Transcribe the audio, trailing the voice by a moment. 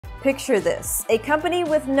Picture this, a company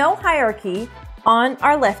with no hierarchy on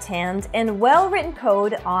our left hand and well-written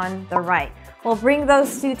code on the right. We'll bring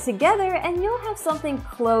those two together and you'll have something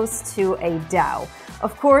close to a DAO.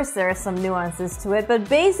 Of course, there are some nuances to it, but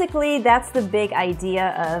basically that's the big idea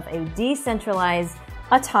of a decentralized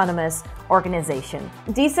autonomous organization.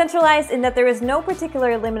 Decentralized in that there is no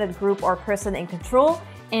particular limited group or person in control,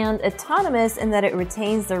 and autonomous in that it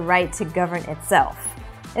retains the right to govern itself.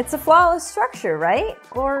 It's a flawless structure, right?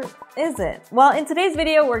 Or is it? Well, in today's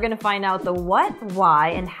video, we're going to find out the what,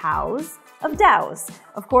 why, and hows of DAOs.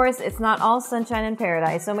 Of course, it's not all sunshine and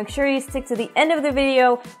paradise, so make sure you stick to the end of the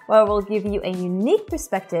video where we'll give you a unique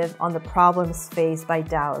perspective on the problems faced by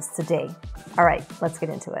DAOs today. All right, let's get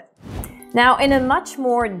into it. Now, in a much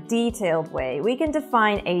more detailed way, we can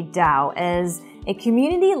define a DAO as a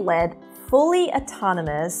community-led, fully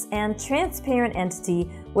autonomous and transparent entity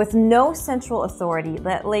with no central authority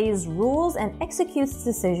that lays rules and executes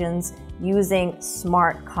decisions using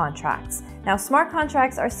smart contracts. Now, smart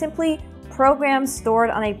contracts are simply programs stored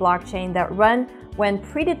on a blockchain that run when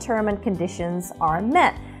predetermined conditions are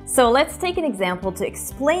met. So let's take an example to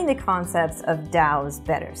explain the concepts of DAOs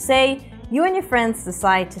better. Say you and your friends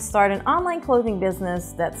decide to start an online clothing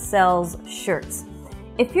business that sells shirts.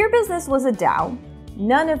 If your business was a DAO,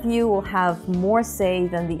 none of you will have more say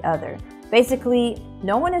than the other. Basically,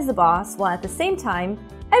 no one is the boss, while at the same time,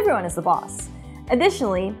 everyone is the boss.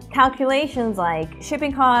 Additionally, calculations like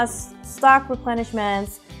shipping costs, stock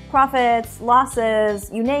replenishments, profits, losses,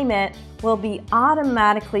 you name it, will be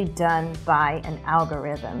automatically done by an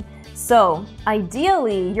algorithm. So,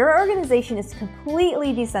 ideally, your organization is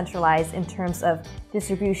completely decentralized in terms of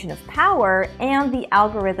distribution of power, and the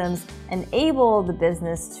algorithms enable the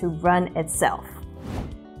business to run itself.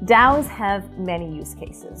 DAOs have many use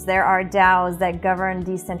cases. There are DAOs that govern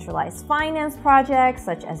decentralized finance projects,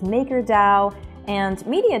 such as MakerDAO, and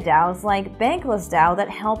media DAOs like Bankless DAO that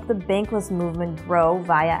help the bankless movement grow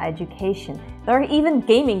via education. There are even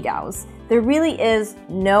gaming DAOs. There really is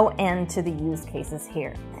no end to the use cases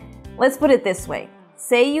here. Let's put it this way.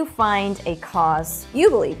 Say you find a cause you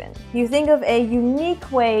believe in. You think of a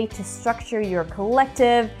unique way to structure your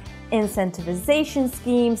collective, incentivization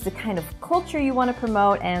schemes, the kind of culture you want to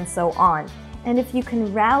promote, and so on. And if you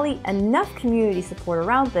can rally enough community support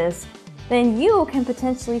around this, then you can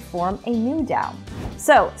potentially form a new DAO.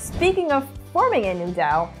 So, speaking of forming a new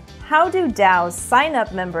DAO, how do DAOs sign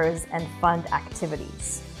up members and fund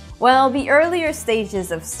activities? Well, the earlier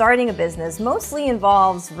stages of starting a business mostly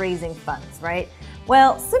involves raising funds, right?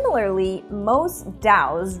 Well, similarly, most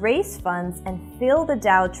DAOs raise funds and fill the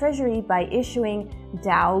DAO treasury by issuing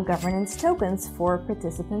DAO governance tokens for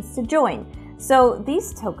participants to join. So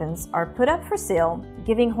these tokens are put up for sale,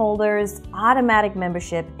 giving holders automatic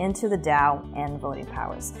membership into the DAO and voting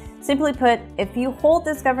powers. Simply put, if you hold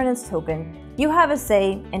this governance token, you have a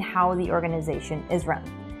say in how the organization is run.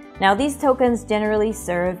 Now, these tokens generally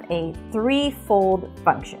serve a threefold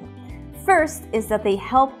function. First is that they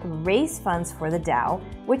help raise funds for the DAO,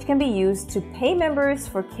 which can be used to pay members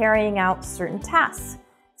for carrying out certain tasks.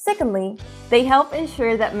 Secondly, they help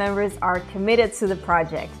ensure that members are committed to the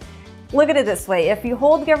project. Look at it this way, if you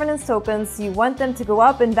hold governance tokens, you want them to go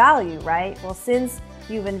up in value, right? Well, since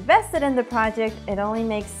you've invested in the project, it only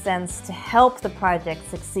makes sense to help the project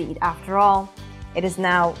succeed. After all, it is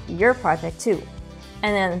now your project too.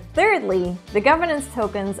 And then thirdly, the governance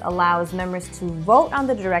tokens allows members to vote on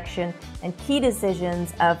the direction and key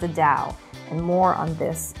decisions of the DAO, and more on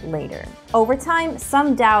this later. Over time,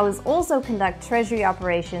 some DAOs also conduct treasury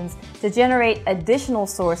operations to generate additional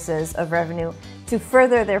sources of revenue to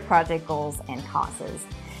further their project goals and causes.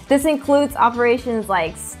 This includes operations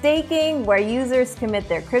like staking, where users commit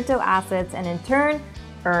their crypto assets and in turn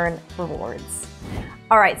earn rewards.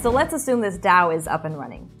 All right, so let's assume this DAO is up and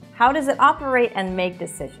running. How does it operate and make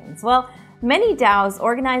decisions? Well, many DAOs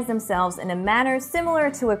organize themselves in a manner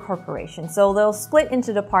similar to a corporation, so they'll split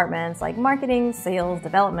into departments like marketing, sales,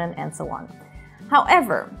 development, and so on.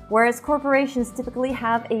 However, whereas corporations typically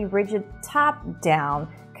have a rigid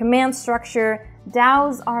top-down command structure,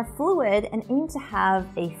 DAOs are fluid and aim to have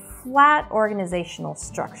a flat organizational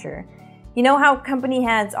structure. You know how company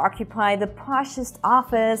heads occupy the poshest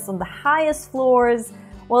office on the highest floors?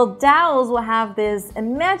 Well, DAOs will have this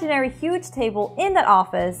imaginary huge table in that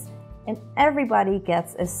office, and everybody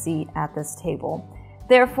gets a seat at this table.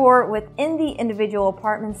 Therefore, within the individual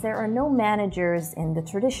apartments, there are no managers in the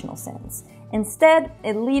traditional sense. Instead,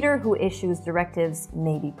 a leader who issues directives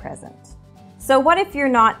may be present. So what if you're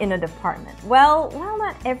not in a department? Well, while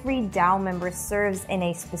not every DAO member serves in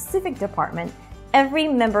a specific department, every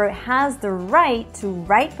member has the right to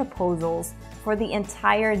write proposals for the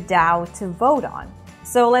entire DAO to vote on.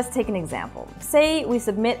 So let's take an example. Say we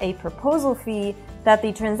submit a proposal fee that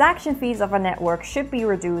the transaction fees of our network should be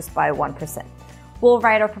reduced by 1%. We'll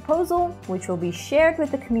write our proposal, which will be shared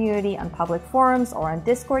with the community on public forums or on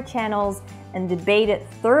Discord channels, and debated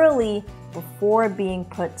thoroughly before being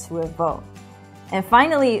put to a vote. And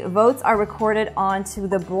finally, votes are recorded onto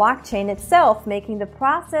the blockchain itself, making the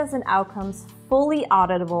process and outcomes fully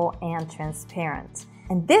auditable and transparent.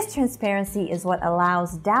 And this transparency is what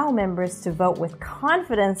allows DAO members to vote with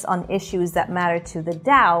confidence on issues that matter to the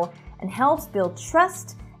DAO and helps build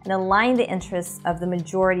trust and align the interests of the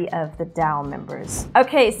majority of the DAO members.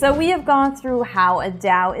 Okay, so we have gone through how a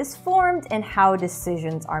DAO is formed and how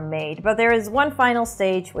decisions are made, but there is one final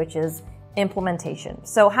stage, which is implementation.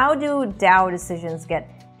 So how do DAO decisions get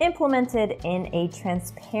implemented in a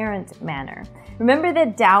transparent manner? Remember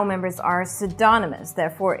that DAO members are pseudonymous,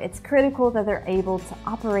 therefore it's critical that they're able to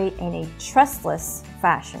operate in a trustless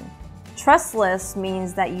fashion. Trustless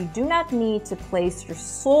means that you do not need to place your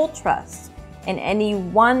sole trust in any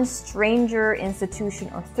one stranger, institution,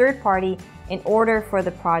 or third party in order for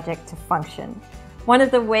the project to function. One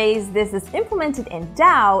of the ways this is implemented in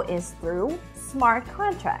DAO is through smart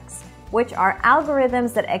contracts, which are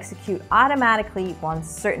algorithms that execute automatically once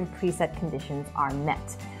certain preset conditions are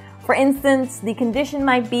met. For instance, the condition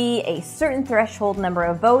might be a certain threshold number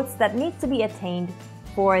of votes that needs to be attained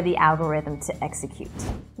for the algorithm to execute.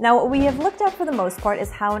 Now, what we have looked at for the most part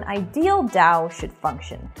is how an ideal DAO should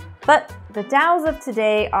function. But the DAOs of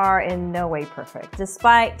today are in no way perfect.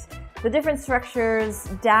 Despite the different structures,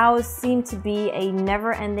 DAOs seem to be a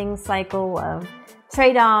never-ending cycle of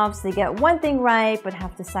trade-offs. They get one thing right, but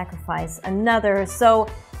have to sacrifice another. So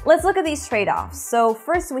let's look at these trade-offs. So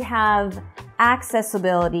first we have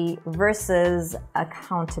accessibility versus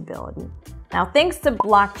accountability. Now, thanks to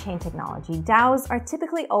blockchain technology, DAOs are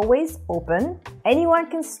typically always open.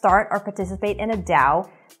 Anyone can start or participate in a DAO,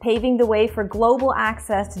 paving the way for global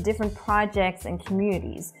access to different projects and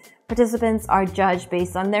communities. Participants are judged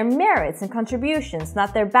based on their merits and contributions,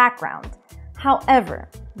 not their background. However,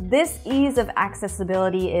 this ease of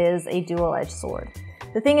accessibility is a dual-edged sword.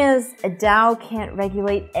 The thing is, a DAO can't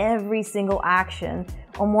regulate every single action,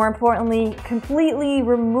 or more importantly, completely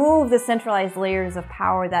remove the centralized layers of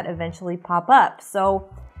power that eventually pop up. So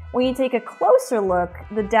when you take a closer look,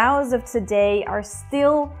 the DAOs of today are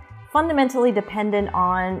still fundamentally dependent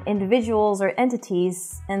on individuals or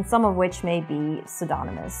entities, and some of which may be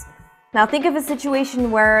pseudonymous. Now think of a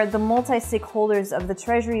situation where the multi-stakeholders of the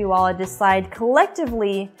Treasury wallet decide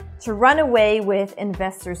collectively to run away with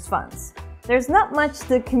investors' funds. There's not much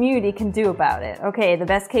the community can do about it. Okay, the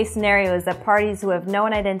best case scenario is that parties who have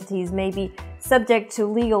known identities may be subject to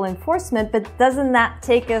legal enforcement, but doesn't that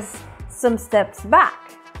take us some steps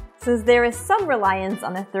back? Since there is some reliance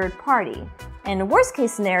on a third party. In the worst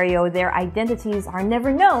case scenario, their identities are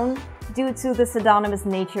never known due to the pseudonymous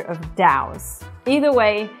nature of DAOs. Either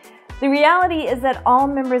way, the reality is that all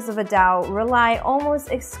members of a DAO rely almost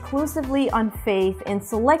exclusively on faith in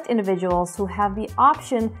select individuals who have the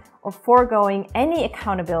option of foregoing any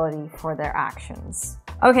accountability for their actions.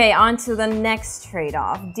 Okay, on to the next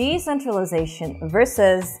trade-off, decentralization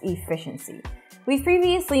versus efficiency. We've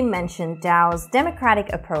previously mentioned DAO's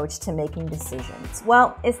democratic approach to making decisions.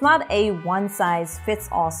 Well, it's not a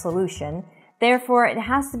one-size-fits-all solution, therefore it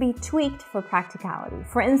has to be tweaked for practicality.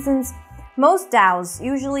 For instance, most DAOs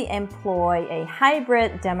usually employ a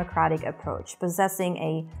hybrid democratic approach, possessing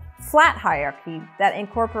a flat hierarchy that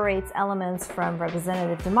incorporates elements from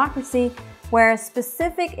representative democracy, where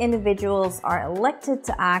specific individuals are elected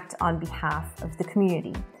to act on behalf of the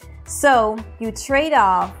community. So you trade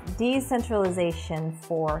off decentralization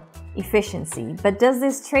for efficiency, but does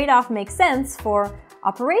this trade-off make sense for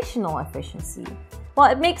operational efficiency? Well,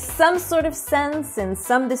 it makes some sort of sense, and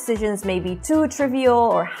some decisions may be too trivial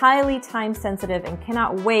or highly time-sensitive and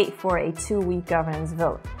cannot wait for a 2-week governance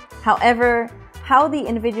vote. However, how the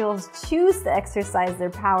individuals choose to exercise their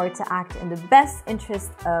power to act in the best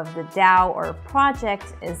interest of the DAO or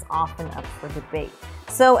project is often up for debate.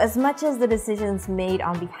 So as much as the decisions made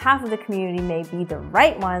on behalf of the community may be the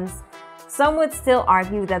right ones, some would still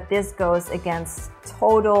argue that this goes against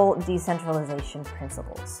total decentralization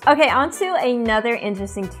principles. Okay, on to another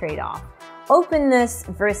interesting trade-off, openness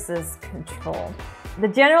versus control. The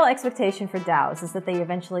general expectation for DAOs is that they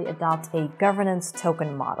eventually adopt a governance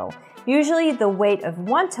token model. Usually the weight of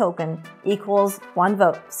one token equals one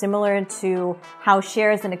vote, similar to how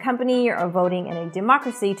shares in a company or voting in a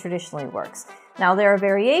democracy traditionally works. Now there are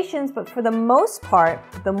variations, but for the most part,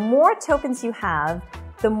 the more tokens you have,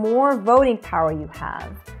 the more voting power you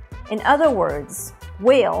have. In other words,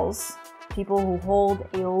 whales, people who hold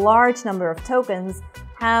a large number of tokens,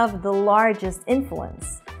 have the largest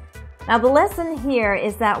influence. Now, the lesson here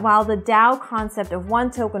is that while the DAO concept of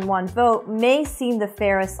one token, one vote may seem the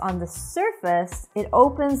fairest on the surface, it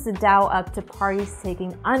opens the DAO up to parties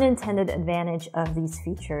taking unintended advantage of these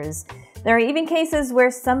features. There are even cases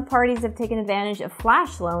where some parties have taken advantage of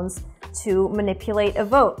flash loans to manipulate a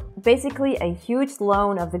vote. Basically, a huge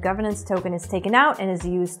loan of the governance token is taken out and is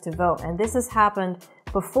used to vote. And this has happened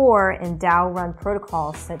before in DAO-run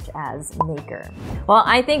protocols such as Maker. Well,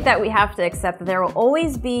 I think that we have to accept that there will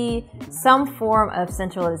always be some form of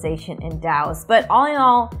centralization in DAOs. But all in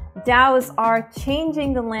all, DAOs are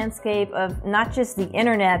changing the landscape of not just the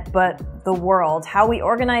internet, but the world. How we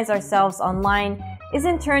organize ourselves online is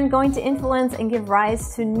in turn going to influence and give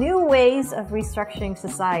rise to new ways of restructuring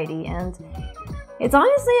society. And it's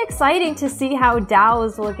honestly exciting to see how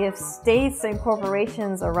DAOs will give states and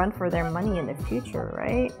corporations a run for their money in the future,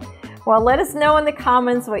 right? Well, let us know in the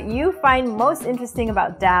comments what you find most interesting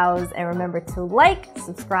about DAOs, and remember to like,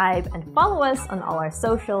 subscribe, and follow us on all our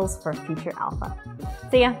socials for future alpha.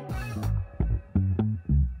 See ya!